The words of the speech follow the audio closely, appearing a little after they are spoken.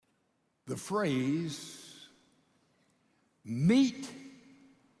the phrase, meet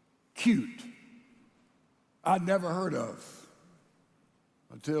cute, I'd never heard of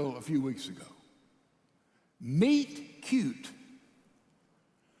until a few weeks ago. Meet cute.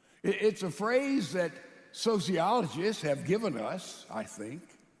 It's a phrase that sociologists have given us, I think.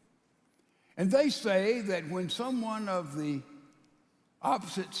 And they say that when someone of the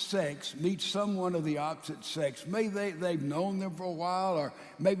opposite sex meets someone of the opposite sex, maybe they've known them for a while, or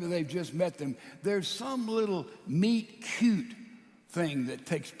maybe they've just met them, there's some little meet cute thing that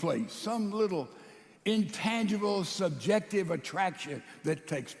takes place, some little intangible, subjective attraction that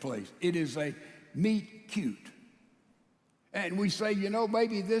takes place. It is a meet cute. And we say, you know,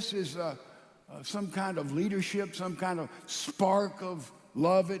 maybe this is some kind of leadership, some kind of spark of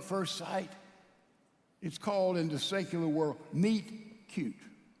love at first sight. It's called in the secular world, meet cute.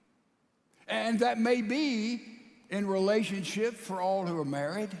 And that may be in relationship for all who are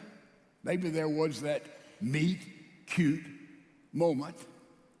married. Maybe there was that meet cute moment.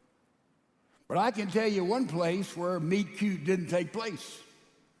 But I can tell you one place where meet cute didn't take place.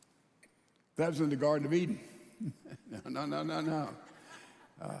 That was in the Garden of Eden. No.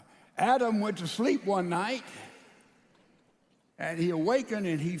 Adam went to sleep one night, and he awakened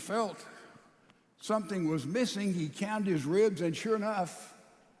and he felt something was missing. He counted his ribs, and sure enough,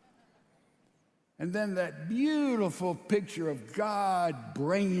 and then that beautiful picture of God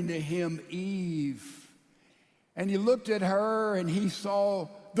bringing to him Eve. And he looked at her and he saw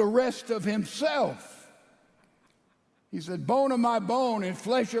the rest of himself. He said, bone of my bone and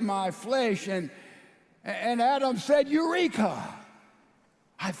flesh of my flesh. And Adam said, Eureka!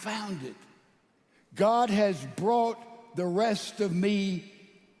 I found it. God has brought the rest of me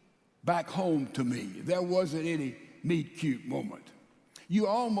back home to me. There wasn't any meet cute moment. You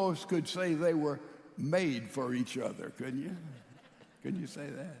almost could say they were made for each other, couldn't you? Couldn't you say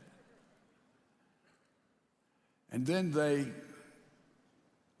that? And then they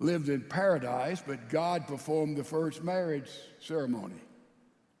lived in paradise, but God performed the first marriage ceremony.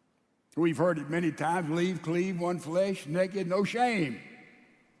 We've heard it many times, leave, cleave, one flesh, naked, no shame.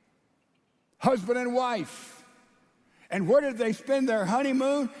 Husband and wife. And where did they spend their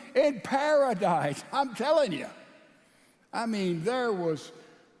honeymoon? In paradise, I'm telling you. I mean, there was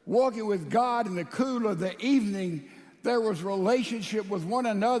walking with God in the cool of the evening. There was relationship with one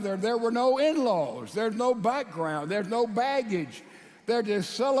another. There were no in-laws. There's no background. There's no baggage. There's this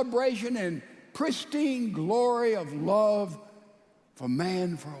celebration and pristine glory of love for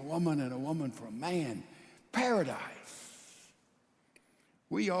man for a woman and a woman for a man. Paradise.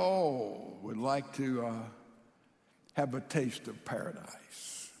 We all would like to have a taste of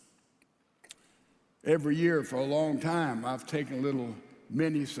paradise. Every year for a long time, I've taken little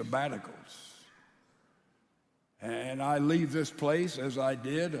mini sabbaticals. And I leave this place, as I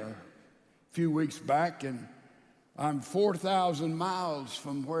did a few weeks back, and I'm 4,000 miles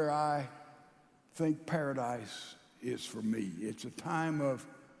from where I think paradise is for me. It's a time of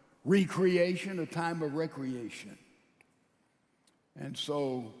recreation, a time of recreation. And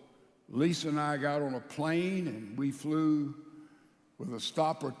so Lisa and I got on a plane, and we flew with a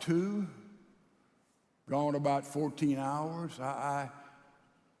stop or two, gone about 14 hours. I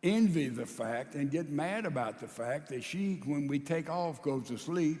envy the fact and get mad about the fact that she, when we take off, goes to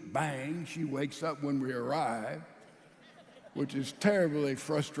sleep, bang, she wakes up when we arrive, which is terribly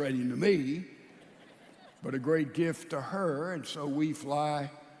frustrating to me, but a great gift to her. And so we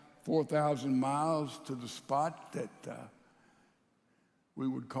fly 4,000 miles to the spot that we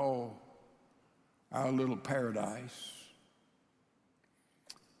would call our little paradise.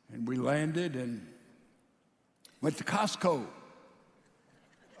 And we landed and went to Costco.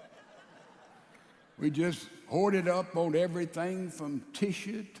 We just hoarded up on everything from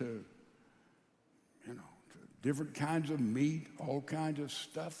tissue to, to different kinds of meat, all kinds of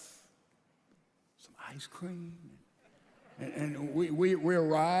stuff, some ice cream. And we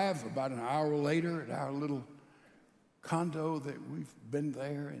arrive about an hour later at our little condo that we've been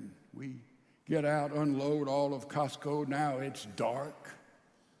there, and we get out, unload all of Costco. Now it's dark.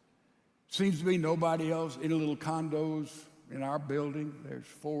 Seems to be nobody else in little condos in our building. There's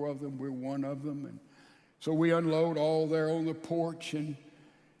 4 of them. We're one of them. And so we unload all there on the porch,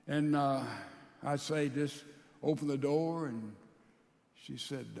 and I say, just open the door. And she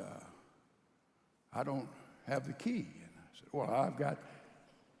said, I don't have the key. And I said, well, I've got,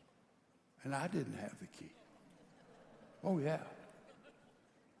 and I didn't have the key. Oh, yeah.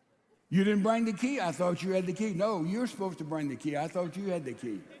 You didn't bring the key? I thought you had the key. No, you're supposed to bring the key. I thought you had the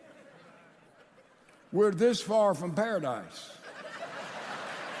key. We're this far from paradise.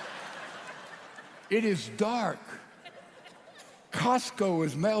 It is dark. Costco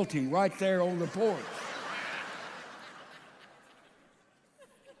is melting right there on the porch.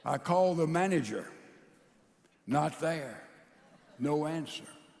 I called the manager. Not there. No answer.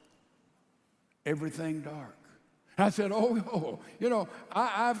 Everything dark. I said, I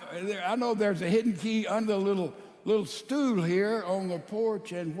know there's a hidden key under the little stool here on the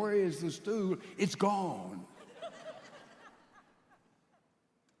porch, and where is the stool? It's gone.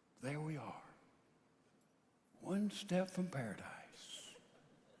 There we are. One step from paradise.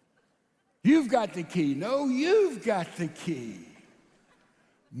 You've got the key. No, you've got the key.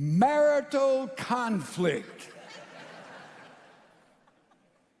 Marital conflict.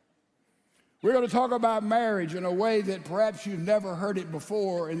 We're going to talk about marriage in a way that perhaps you've never heard it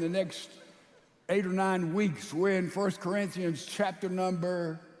before in the next 8 or 9 weeks. We're in 1 Corinthians chapter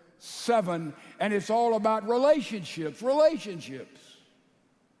number 7, and it's all about relationships.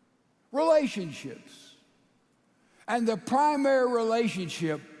 And the primary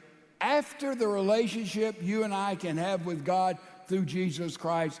relationship after the relationship you and I can have with God through Jesus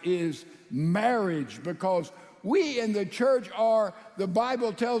Christ is marriage, because we in the church are, the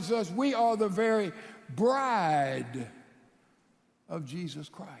Bible tells us, we are the very bride of Jesus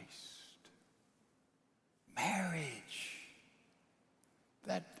Christ. Marriage.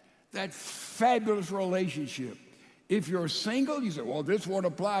 That fabulous relationship. If you're single, you say, well, this won't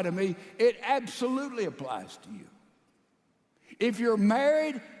apply to me. It absolutely applies to you. If you're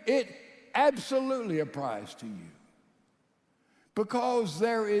married, it absolutely applies to you. Because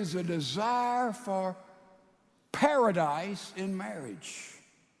there is a desire for paradise in marriage.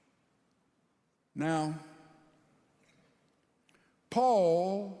 Now,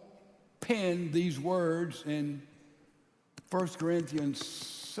 Paul penned these words in 1 Corinthians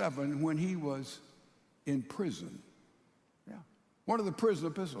 7 when he was in prison. Yeah, one of the prison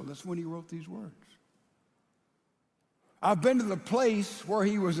epistles, that's when he wrote these words. I've been to the place where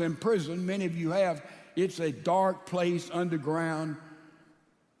he was in prison. Many of you have. It's a dark place underground.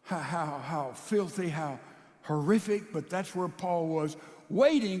 How filthy, how horrific, but that's where Paul was,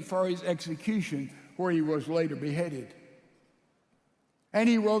 waiting for his execution, where he was later beheaded. And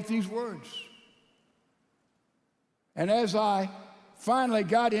he wrote these words. And as I finally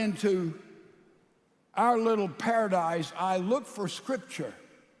got into our little paradise, I looked for scripture.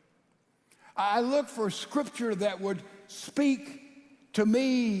 I looked for scripture that would speak to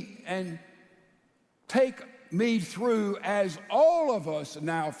me and take me through, as all of us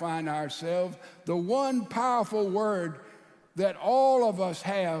now find ourselves, the one powerful word that all of us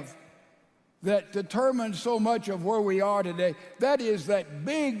have that determines so much of where we are today. That is that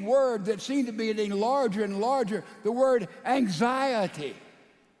big word that seemed to be getting larger and larger, the word anxiety.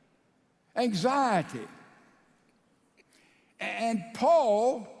 Anxiety. And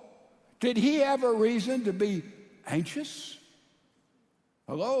Paul, did he have a reason to be anxious?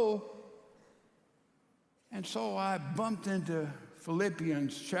 Hello? And so I bumped into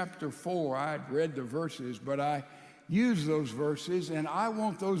Philippians chapter 4. I'd read the verses, but I used those verses, and I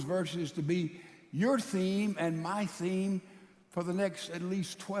want those verses to be your theme and my theme for the next at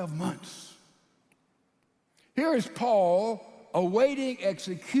least 12 months. Here is Paul awaiting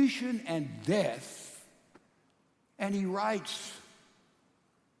execution and death, and he writes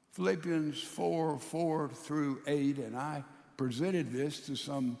Philippians 4 through 8, and I presented this to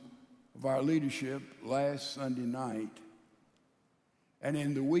some of our leadership last Sunday night. And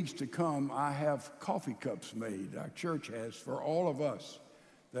in the weeks to come, I have coffee cups made, our church has, for all of us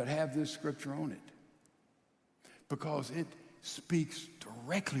that have this scripture on it, because it speaks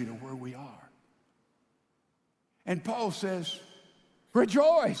directly to where we are. And Paul says,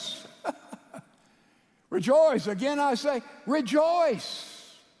 rejoice. Rejoice. Again, I say,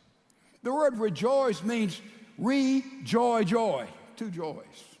 rejoice. The word rejoice means joy, two joys.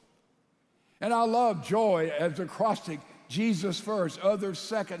 And I love joy as acrostic. Jesus first, others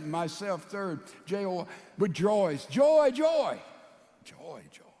second, myself third. J-O, rejoice. Joy.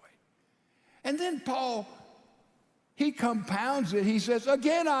 And then Paul, he compounds it. He says,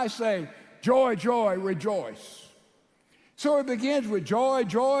 again I say, joy, rejoice. So it begins with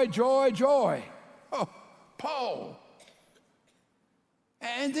joy. Oh, Paul.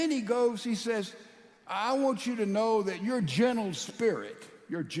 And then he goes, he says, I want you to know that your gentle spirit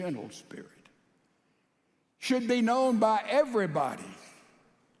should be known by everybody.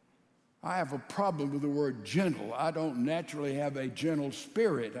 I have a problem with the word gentle. I don't naturally have a gentle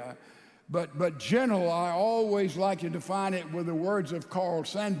spirit. But gentle, I always like to define it with the words of Carl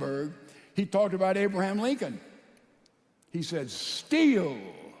Sandburg. He talked about Abraham Lincoln. He said, steel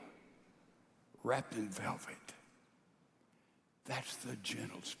wrapped in velvet. That's the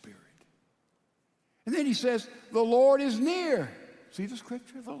gentle spirit. And then he says, the Lord is near. See the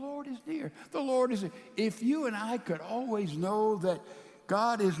scripture? The Lord is near. The Lord is near. If you and I could always know that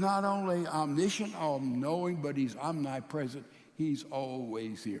God is not only omniscient, all-knowing, but he's omnipresent. He's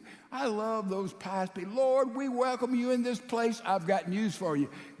always here. I love those pious people. Lord, we welcome you in this place. I've got news for you.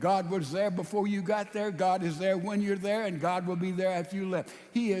 God was there before you got there. God is there when you're there, and God will be there after you left.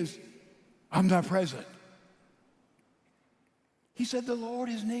 He is omnipresent. He said, the Lord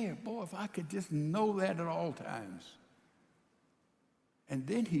is near. Boy, if I could just know that at all times. And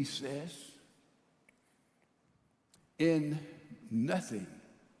then he says, in nothing.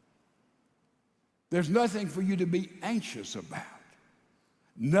 There's nothing for you to be anxious about.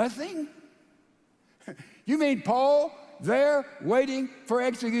 Nothing? You mean Paul there waiting for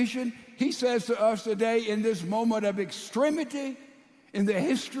execution? He says to us today in this moment of extremity in the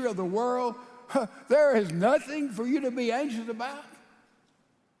history of the world, there is nothing for you to be anxious about.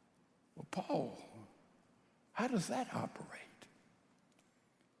 Well, Paul, how does that operate?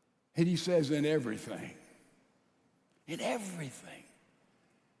 And he says, in everything. In everything.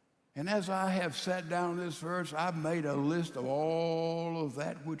 And as I have sat down this verse, I've made a list of all of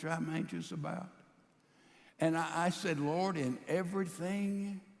that which I'm anxious about. And I said, Lord, in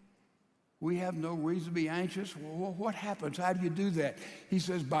everything, we have no reason to be anxious. Well, what happens? How do you do that? He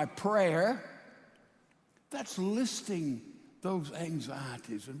says, by prayer. That's listing those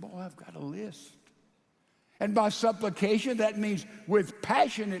anxieties. And boy, I've got a list. And by supplication, that means with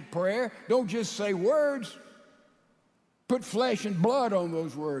passionate prayer. Don't just say words. Put flesh and blood on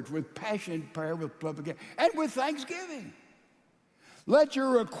those words with passionate prayer, with supplication, and with thanksgiving. Let your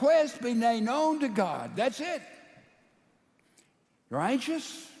request be made known to God. That's it. You're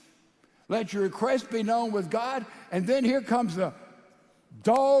anxious? Let your request be known with God. And then here comes the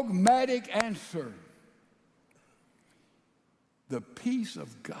dogmatic answer. The peace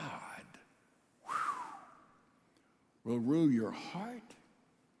of God will rule your heart.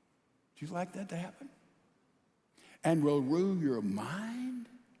 Do you like that to happen? And will rule your mind.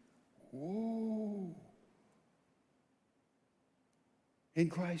 Whoa. In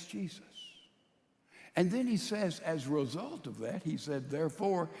Christ Jesus. And then he says, as a result of that, he said,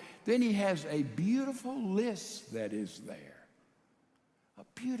 therefore, then he has a beautiful list that is there. A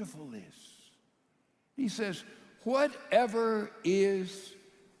beautiful list. He says, whatever is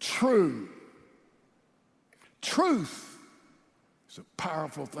true. Truth is a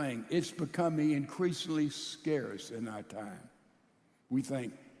powerful thing. It's becoming increasingly scarce in our time. We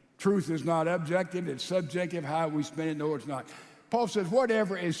think truth is not objective, it's subjective. How we spend it, no, it's not. Paul says,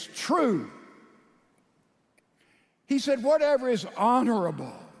 whatever is true. He said, whatever is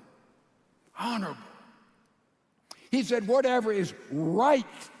honorable. Honorable. He said, whatever is right.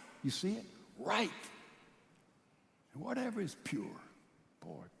 You see it? Right. And whatever is pure.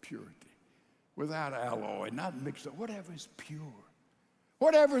 Boy, purity. Without alloy, not mixed up. Whatever is pure.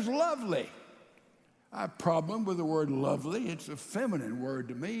 Whatever is lovely. I have a problem with the word lovely. It's a feminine word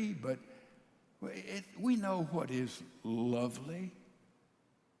to me, but we know what is lovely.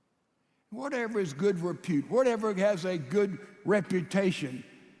 Whatever is good repute, whatever has a good reputation.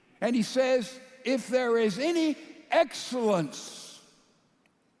 And he says, if there is any excellence,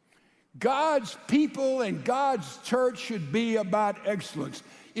 God's people and God's church should be about excellence.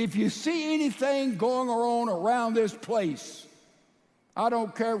 If you see anything going on around this place, I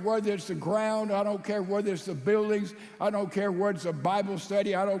don't care whether it's the ground, I don't care whether it's the buildings, I don't care whether it's a Bible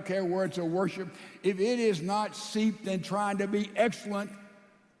study, I don't care whether it's a worship. If it is not seeped in trying to be excellent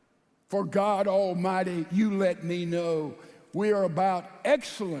for God Almighty, you let me know. We are about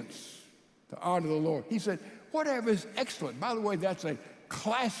excellence to honor the Lord. He said, whatever is excellent. By the way, that's a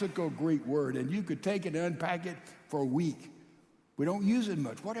classical Greek word, and you could take it and unpack it for a week. We don't use it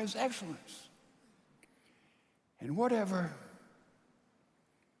much. What is excellence? And whatever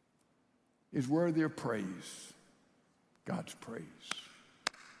is worthy of praise, God's praise,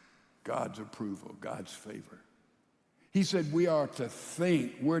 God's approval, God's favor. He said we are to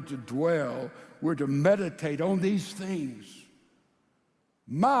think, we're to dwell, we're to meditate on these things.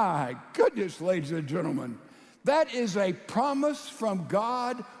 My goodness, ladies and gentlemen, that is a promise from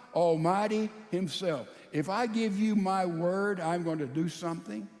God Almighty himself. If I give you my word, I'm going to do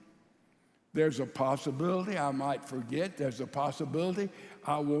something. There's a possibility I might forget. There's a possibility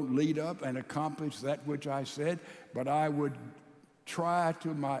I won't lead up and accomplish that which I said, but I would try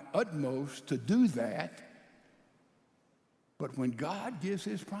to my utmost to do that. But when God gives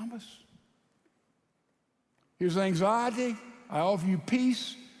his promise, here's anxiety, I offer you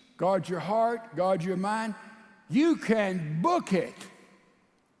peace, guard your heart, guard your mind. You can book it.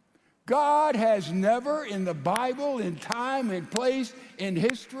 God has never in the Bible, in time, in place, in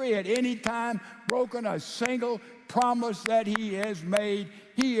history, at any time, broken a single promise that he has made.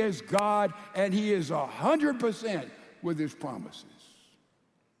 He is God, and he is 100% with his promises.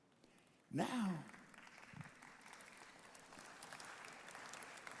 Now,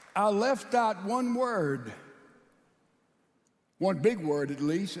 I left out one word, one big word at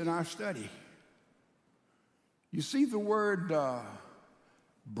least, in our study. You see the word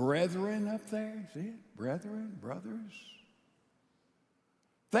brethren up there? See it? Brethren, brothers.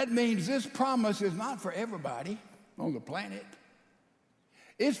 That means this promise is not for everybody on the planet.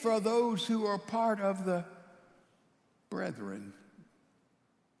 It's for those who are part of the brethren,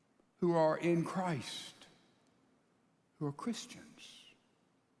 who are in Christ, who are Christians,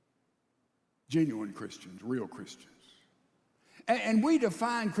 genuine Christians, real Christians. And we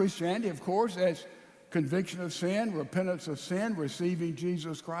define Christianity, of course, as conviction of sin, repentance of sin, receiving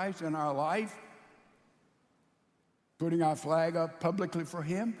Jesus Christ in our life, putting our flag up publicly for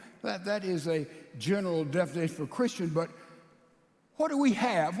him. That is a general definition for Christian, but what do we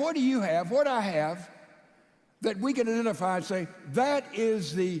have? What do you have? What I have that we can identify and say, that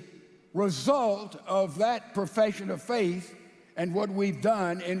is the result of that profession of faith and what we've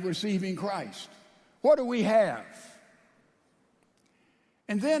done in receiving Christ. What do we have?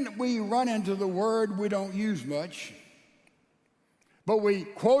 And then we run into the word we don't use much, but we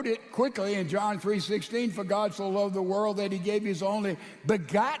quote it quickly in John 3:16, for God so loved the world that he gave his only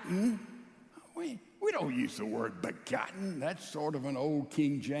begotten. We don't use the word begotten. That's sort of an old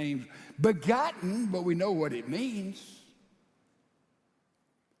King James. Begotten, but we know what it means.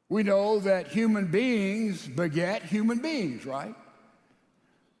 We know that human beings beget human beings, right?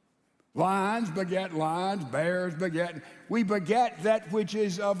 Lions beget lions, bears beget. We beget that which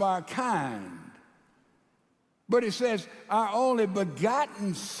is of our kind. But it says, our only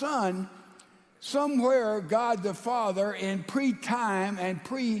begotten Son, somewhere God the Father in pre-time and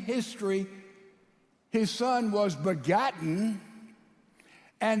pre-history, his Son was begotten,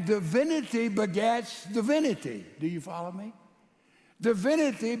 and divinity begets divinity. Do you follow me?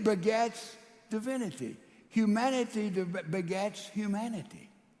 Divinity begets divinity. Humanity begets humanity.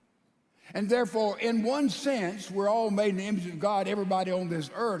 And therefore, in one sense, we're all made in the image of God, everybody on this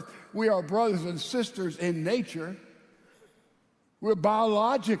earth. We are brothers and sisters in nature. We're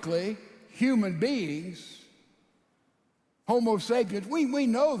biologically human beings, Homo sapiens. We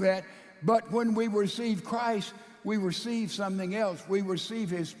know that, but when we receive Christ, we receive something else. We receive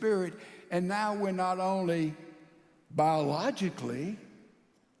his Spirit, and now we're not only biologically,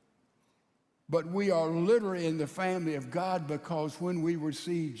 but we are literally in the family of God, because when we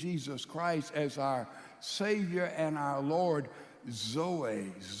receive Jesus Christ as our Savior and our Lord,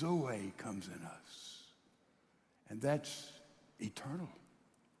 Zoe comes in us. And that's eternal.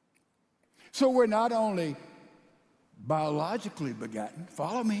 So we're not only biologically begotten,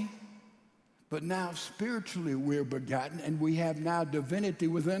 follow me, but now spiritually we're begotten, and we have now divinity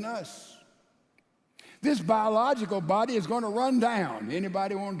within us. This biological body is going to run down.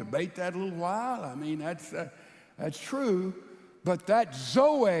 Anybody want to debate that a little while? I mean, that's true. But that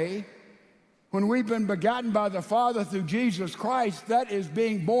Zoe, when we've been begotten by the Father through Jesus Christ, that is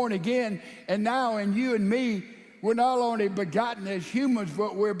being born again. And now in you and me, we're not only begotten as humans,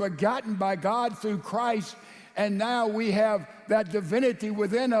 but we're begotten by God through Christ. And now we have that divinity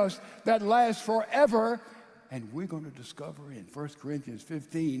within us that lasts forever. And we're going to discover in 1 Corinthians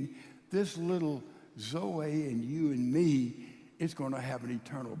 15, this little Zoe and you and me is going to have an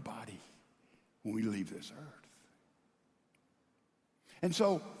eternal body when we leave this earth. And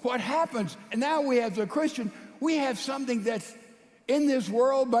so what happens, and now we have the Christian, we have something that's in this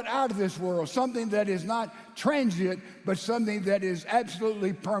world but out of this world, something that is not transient, but something that is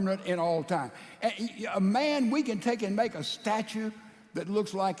absolutely permanent in all time. A man, we can take and make a statue that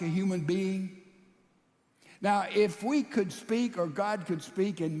looks like a human being. Now, if we could speak, or God could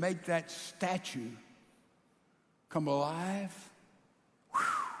speak and make that statue come alive,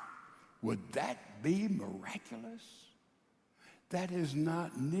 would that be miraculous? That is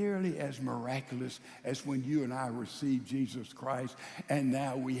not nearly as miraculous as when you and I receive Jesus Christ, and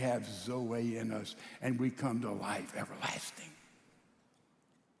now we have Zoe in us, and we come to life everlasting.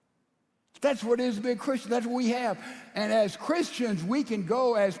 That's what it is to be a Christian. That's what we have. And as Christians, we can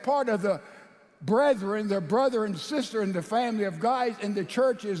go as part of the brethren, the brother and sister in the family of God, and the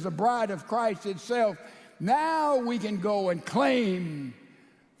church is the bride of Christ itself. Now we can go and claim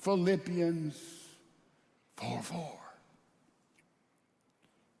Philippians 4:4.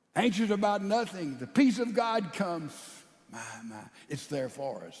 Anxious about nothing, the peace of God comes. My, it's there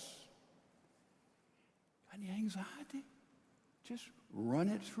for us. Any anxiety? Just run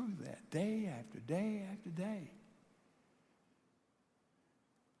it through that day after day after day.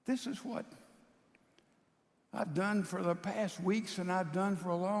 This is what I've done for the past weeks, and I've done for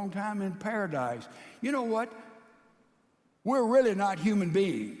a long time in paradise. You know what? We're really not human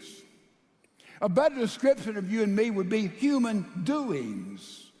beings. A better description of you and me would be human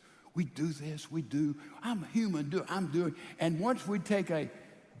doings. We do this, we do. I'm a human doing, I'm doing. And once we take a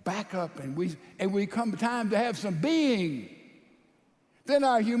back up and we come time to have some being, then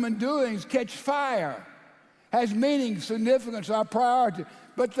our human doings catch fire, has meaning, significance, our priority.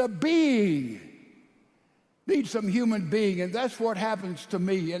 But the being needs some human being, and that's what happens to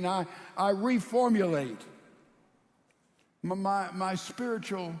me. And I reformulate my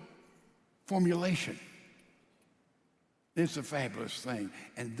spiritual formulation. It's a fabulous thing.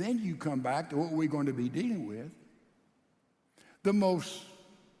 And then you come back to what we're going to be dealing with. The most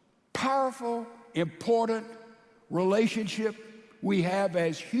powerful, important relationship we have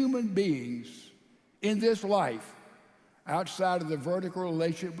as human beings in this life, outside of the vertical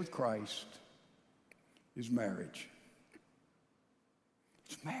relationship with Christ, is marriage.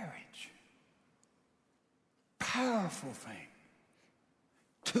 It's marriage. Powerful thing.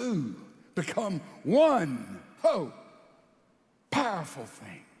 Two become one. Oh, powerful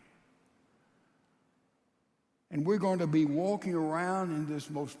thing. And we're going to be walking around in this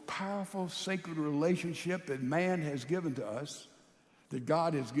most powerful, sacred relationship that man has given to us, that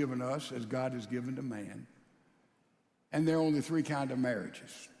God has given us as God has given to man. And there are only three kinds of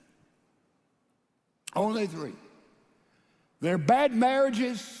marriages. Only three. There are bad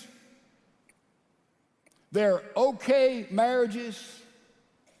marriages. There are okay marriages.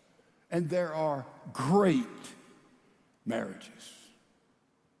 And there are great marriages.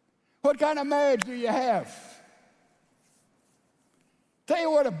 What kind of marriage do you have? Tell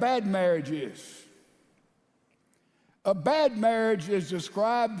you what a bad marriage is. A bad marriage is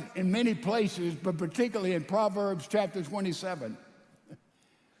described in many places, but particularly in Proverbs chapter 27.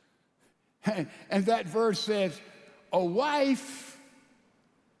 And that verse says, a wife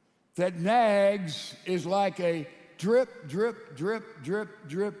that nags is like a drip, drip, drip, drip,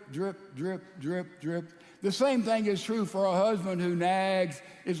 drip, drip, drip, drip, drip. The same thing is true for a husband who nags.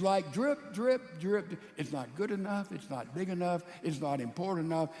 It's like drip, drip, drip. It's not good enough. It's not big enough. It's not important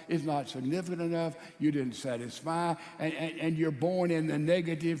enough. It's not significant enough. You didn't satisfy. And you're born in the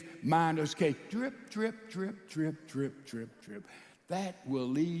negative minus case. Drip, drip, drip, drip, drip, drip, drip. That will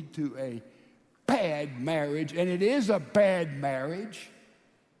lead to a bad marriage, and it is a bad marriage.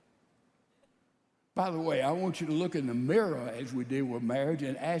 By the way, I want you to look in the mirror as we deal with marriage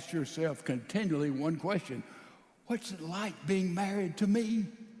and ask yourself continually one question: what's it like being married to me?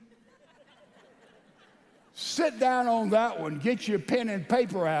 Sit down on that one, get your pen and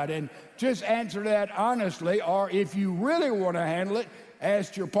paper out, and just answer that honestly, or if you really want to handle it,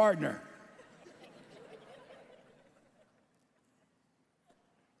 ask your partner.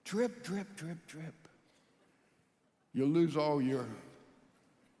 Drip, drip, drip, drip. You'll lose all your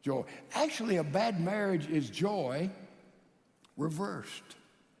joy. Actually, a bad marriage is joy reversed.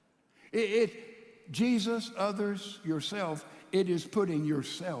 Jesus, others, yourself, it is putting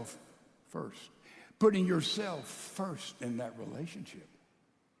yourself first. Putting yourself first in that relationship.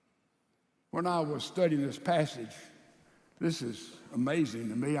 When I was studying this passage, this is amazing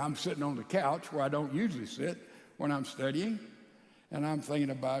to me. I'm sitting on the couch where I don't usually sit when I'm studying, and I'm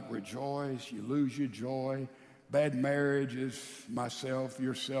thinking about rejoice, you lose your joy. Bad marriage is myself,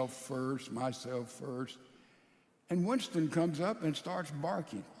 yourself first, myself first. And Winston comes up and starts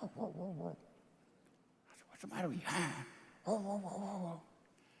barking. Whoa, whoa, whoa, whoa. What's the matter with you? Whoa, whoa, whoa, whoa, whoa.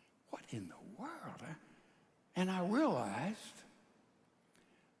 What in the world? Huh? And I realized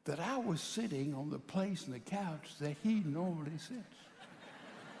that I was sitting on the place in the couch that he normally sits.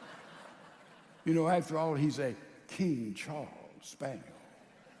 You know, after all, he's a King Charles Spaniel.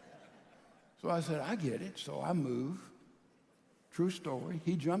 So I said, I get it. So I moved. True story.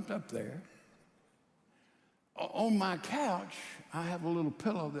 He jumped up there. On my couch, I have a little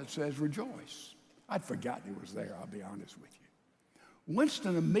pillow that says rejoice. I'd forgotten it was there, I'll be honest with you.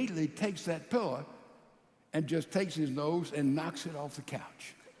 Winston immediately takes that pillow and just takes his nose and knocks it off the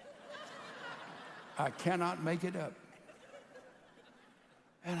couch. I cannot make it up.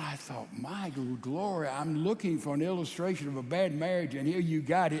 And I thought, my glory, I'm looking for an illustration of a bad marriage, and here you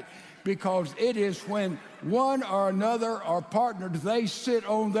got it, because it is when one or another are partnered, they sit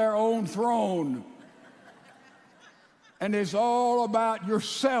on their own throne. And it's all about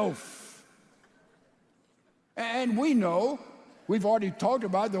yourself. And we know, we've already talked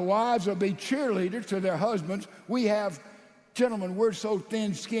about, the wives will be cheerleaders to their husbands. We have, gentlemen, we're so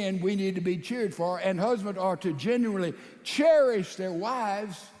thin-skinned, we need to be cheered for, and husbands are to genuinely cherish their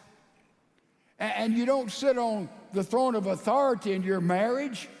wives. And you don't sit on the throne of authority in your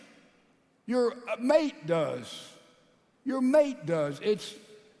marriage. Your mate does. Your mate does. It's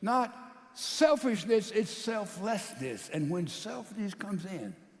not selfishness, it's selflessness. And when selfishness comes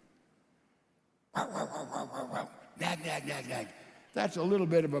in, nag, nag, nag, nag. That's a little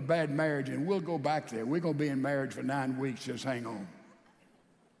bit of a bad marriage, and we'll go back there. We're going to be in marriage for 9 weeks. Just hang on.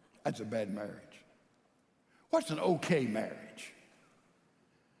 That's a bad marriage. What's an okay marriage?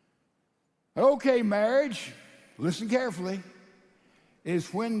 An okay marriage, listen carefully,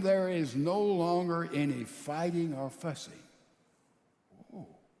 is when there is no longer any fighting or fussing. Oh.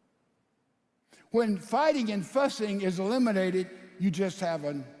 When fighting and fussing is eliminated, you just have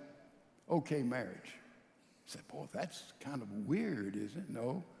an okay marriage. You say, boy, that's kind of weird, isn't it?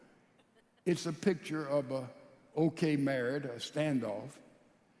 No. It's a picture of a okay marriage, a standoff.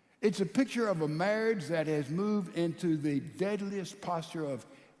 It's a picture of a marriage that has moved into the deadliest posture of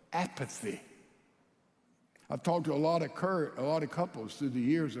apathy. I've talked to a lot of couples through the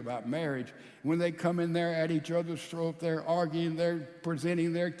years about marriage. When they come in there at each other's throat, they're arguing, they're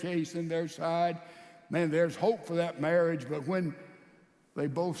presenting their case and their side. Man, there's hope for that marriage. But when they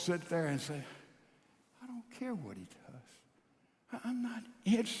both sit there and say, I don't care what he does. I'm not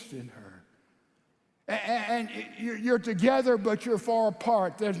interested in her. And you're together, but you're far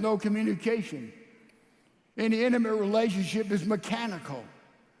apart. There's no communication. Any intimate relationship is mechanical.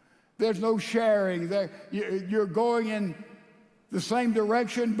 There's no sharing. You're going in the same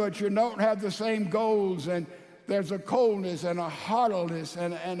direction, but you don't have the same goals. And there's a coldness and a heartlessness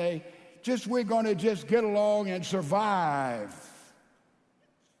and we're going to just get along and survive.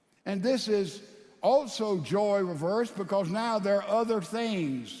 And this is also joy reversed, because now there are other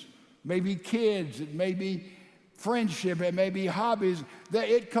things. Maybe kids, it may be friendship, it may be hobbies, that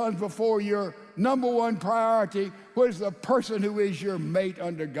it comes before your number one priority, who is the person who is your mate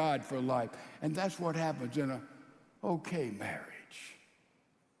under God for life. And that's what happens in an okay marriage.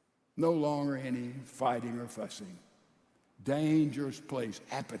 No longer any fighting or fussing. Dangerous place.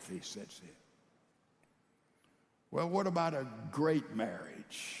 Apathy sets in. Well, what about a great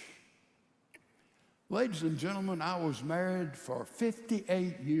marriage? Ladies and gentlemen, I was married for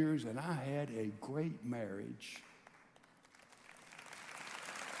 58 years, and I had a great marriage.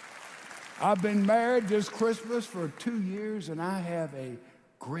 I've been married this Christmas for 2 years, and I have a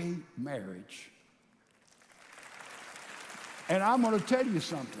great marriage. And I'm going to tell you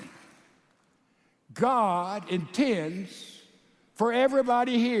something. God intends for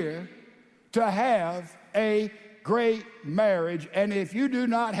everybody here to have a great marriage, and if you do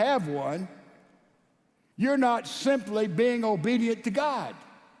not have one, you're not simply being obedient to God.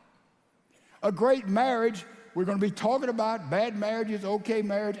 A great marriage, we're going to be talking about bad marriages, okay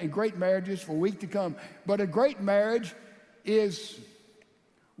marriage, and great marriages for a week to come. But a great marriage is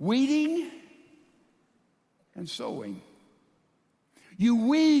weeding and sowing. You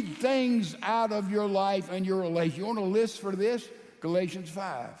weed things out of your life and your relationship. You want a list for this? Galatians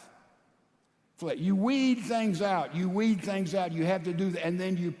 5. You weed things out. You weed things out. You have to do that. And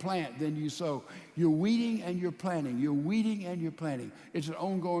then you plant. Then you sow. You're weeding and you're planting. You're weeding and you're planting. It's an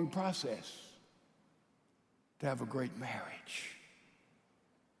ongoing process to have a great marriage.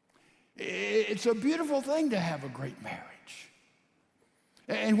 It's a beautiful thing to have a great marriage.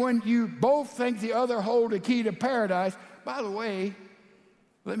 And when you both think the other hold a key to paradise, by the way,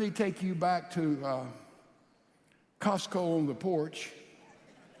 let me take you back to Costco on the porch.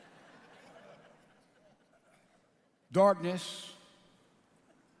 Darkness.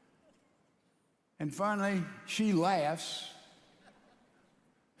 And finally, she laughs.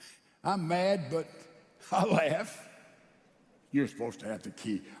 I'm mad, but I laugh. You're supposed to have the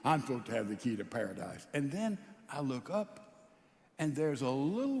key. I'm supposed to have the key to paradise. And then I look up, and there's a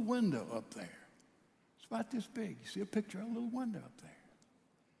little window up there. It's about this big. You see a picture of a little window up there.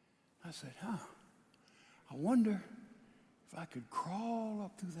 I said, I wonder if I could crawl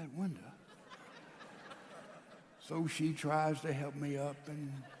up through that window. So she tries to help me up,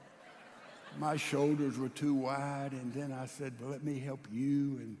 and my shoulders were too wide, and then I said, well, let me help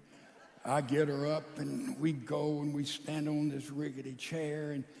you, and I get her up, and we go, and we stand on this rickety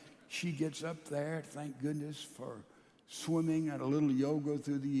chair, and she gets up there, thank goodness for swimming and a little yoga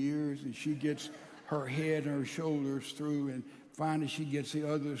through the years, and she gets her head and her shoulders through, and finally she gets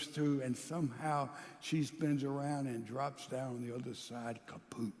the others through, and somehow she spins around and drops down on the other side,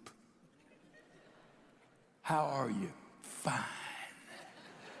 kapoop. How are you? Fine.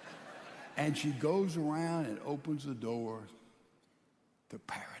 And she goes around and opens the door to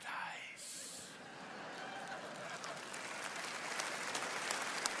paradise.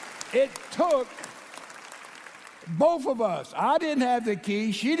 It took both of us. I didn't have the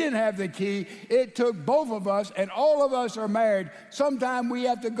key. She didn't have the key. It took both of us, and all of us are married. Sometimes we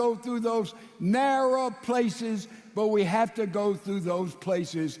have to go through those narrow places, but we have to go through those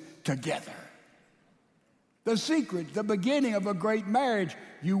places together. The secret, the beginning of a great marriage,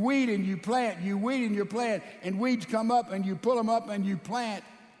 you weed and you plant, you weed and you plant, and weeds come up and you pull them up and you plant,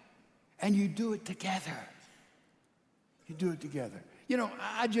 and you do it together. You do it together. You know,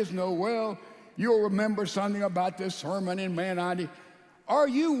 I just know, well, you'll remember something about this sermon, and man, are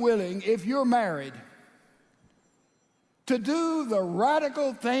you willing, if you're married, to do the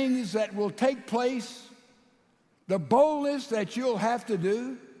radical things that will take place, the boldness that you'll have to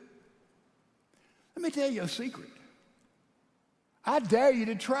do? Let me tell you a secret. I dare you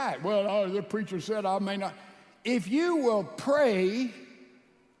to try it. Well, the preacher said I may not. If you will pray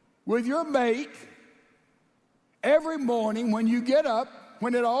with your mate every morning when you get up,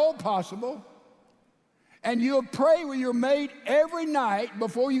 when at all possible, and you'll pray with your mate every night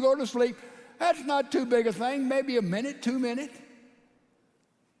before you go to sleep, that's not too big a thing, maybe a minute, 2 minutes.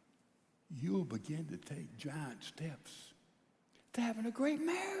 You'll begin to take giant steps to having a great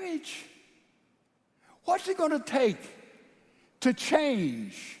marriage. What's it going to take to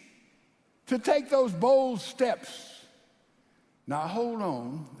change, to take those bold steps? Now, hold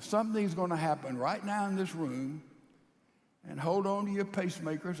on. Something's going to happen right now in this room. And hold on to your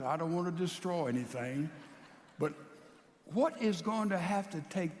pacemakers. I don't want to destroy anything. But what is going to have to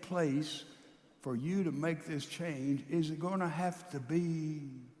take place for you to make this change? Is it going to have to be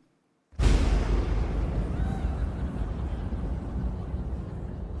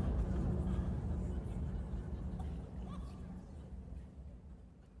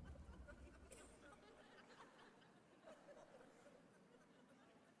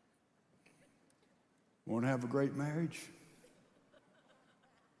want to have a great marriage?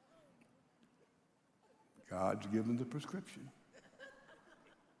 God's given the prescription.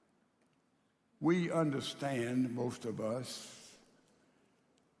 We understand, most of us,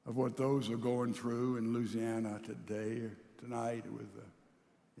 of what those are going through in Louisiana today or tonight with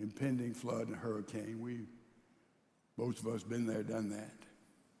the impending flood and hurricane. Most of us been there, done that.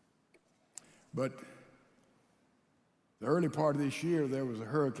 But the early part of this year, there was a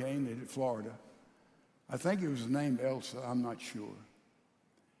hurricane that hit Florida. I think it was named Elsa, I'm not sure.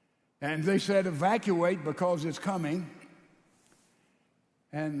 And they said evacuate because it's coming.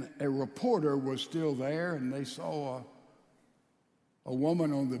 And a reporter was still there, and they saw a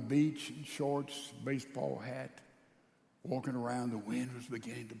woman on the beach in shorts, baseball hat, walking around. The wind was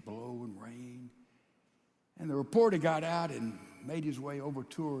beginning to blow and rain. And the reporter got out and made his way over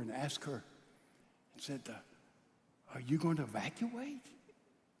to her and asked her and said, are you going to evacuate?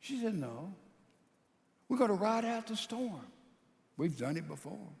 She said, no. We're going to ride out the storm. We've done it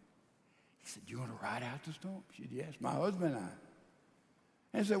before. He said, you're going to ride out the storm? She said, yes, my husband and I.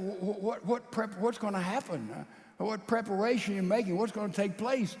 And I said, what's going to happen? What preparation are you making? What's going to take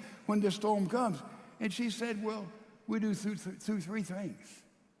place when this storm comes? And she said, well, we do through three things.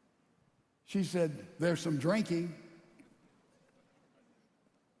 She said, there's some drinking.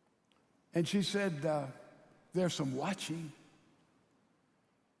 And she said, there's some watching.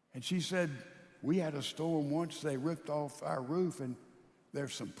 And she said, we had a storm once, they ripped off our roof, and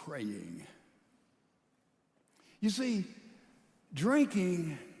there's some praying. You see,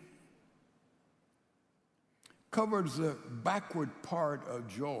 drinking covers the backward part of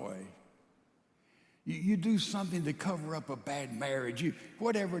joy. You do something to cover up a bad marriage.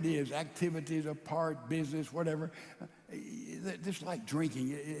 Whatever it is, activities, a part, business, whatever. Just like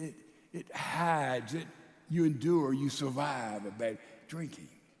drinking, it hides, you endure, you survive a bad drinking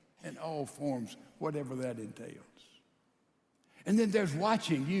in all forms, whatever that entails. And then there's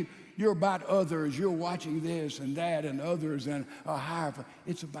watching. You're about others. You're watching this and that and others and a higher.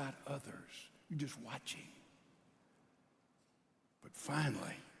 It's about others. You're just watching. But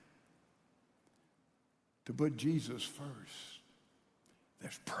finally, to put Jesus first,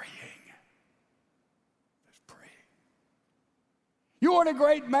 there's praying. There's praying. You want a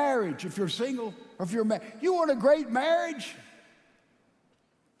great marriage if you're single or if you're married. You want a great marriage?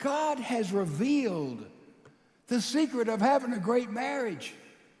 God has revealed the secret of having a great marriage.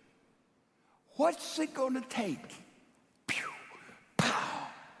 What's it going to take? Pew, pow,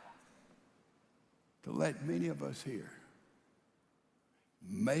 to let many of us here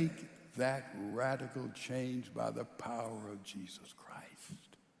make that radical change by the power of Jesus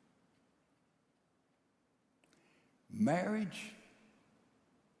Christ. Marriage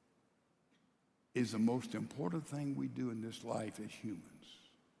is the most important thing we do in this life as humans.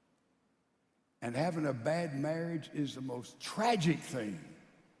 And having a bad marriage is the most tragic thing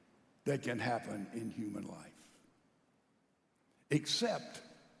that can happen in human life. except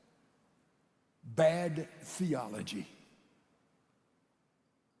bad theology.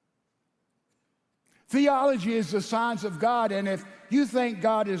 Theology is the science of God, and if you think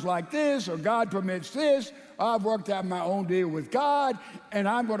God is like this or God permits this, I've worked out my own deal with God and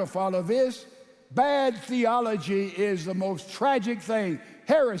I'm going to follow this. Bad theology is the most tragic thing,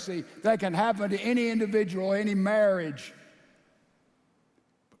 heresy, that can happen to any individual, any marriage.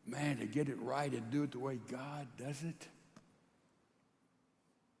 But man, to get it right and do it the way God does it,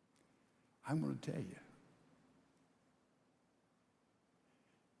 I'm going to tell you,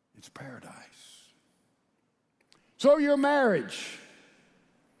 it's paradise. So your marriage,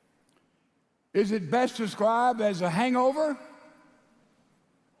 is it best described as a hangover?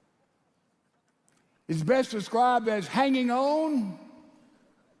 Is it best described as hanging on?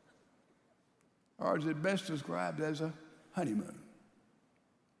 Or is it best described as a honeymoon?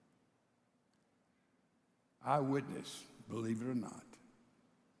 I witness, believe it or not,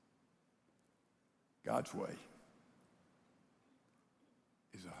 God's way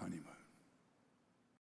is a honeymoon.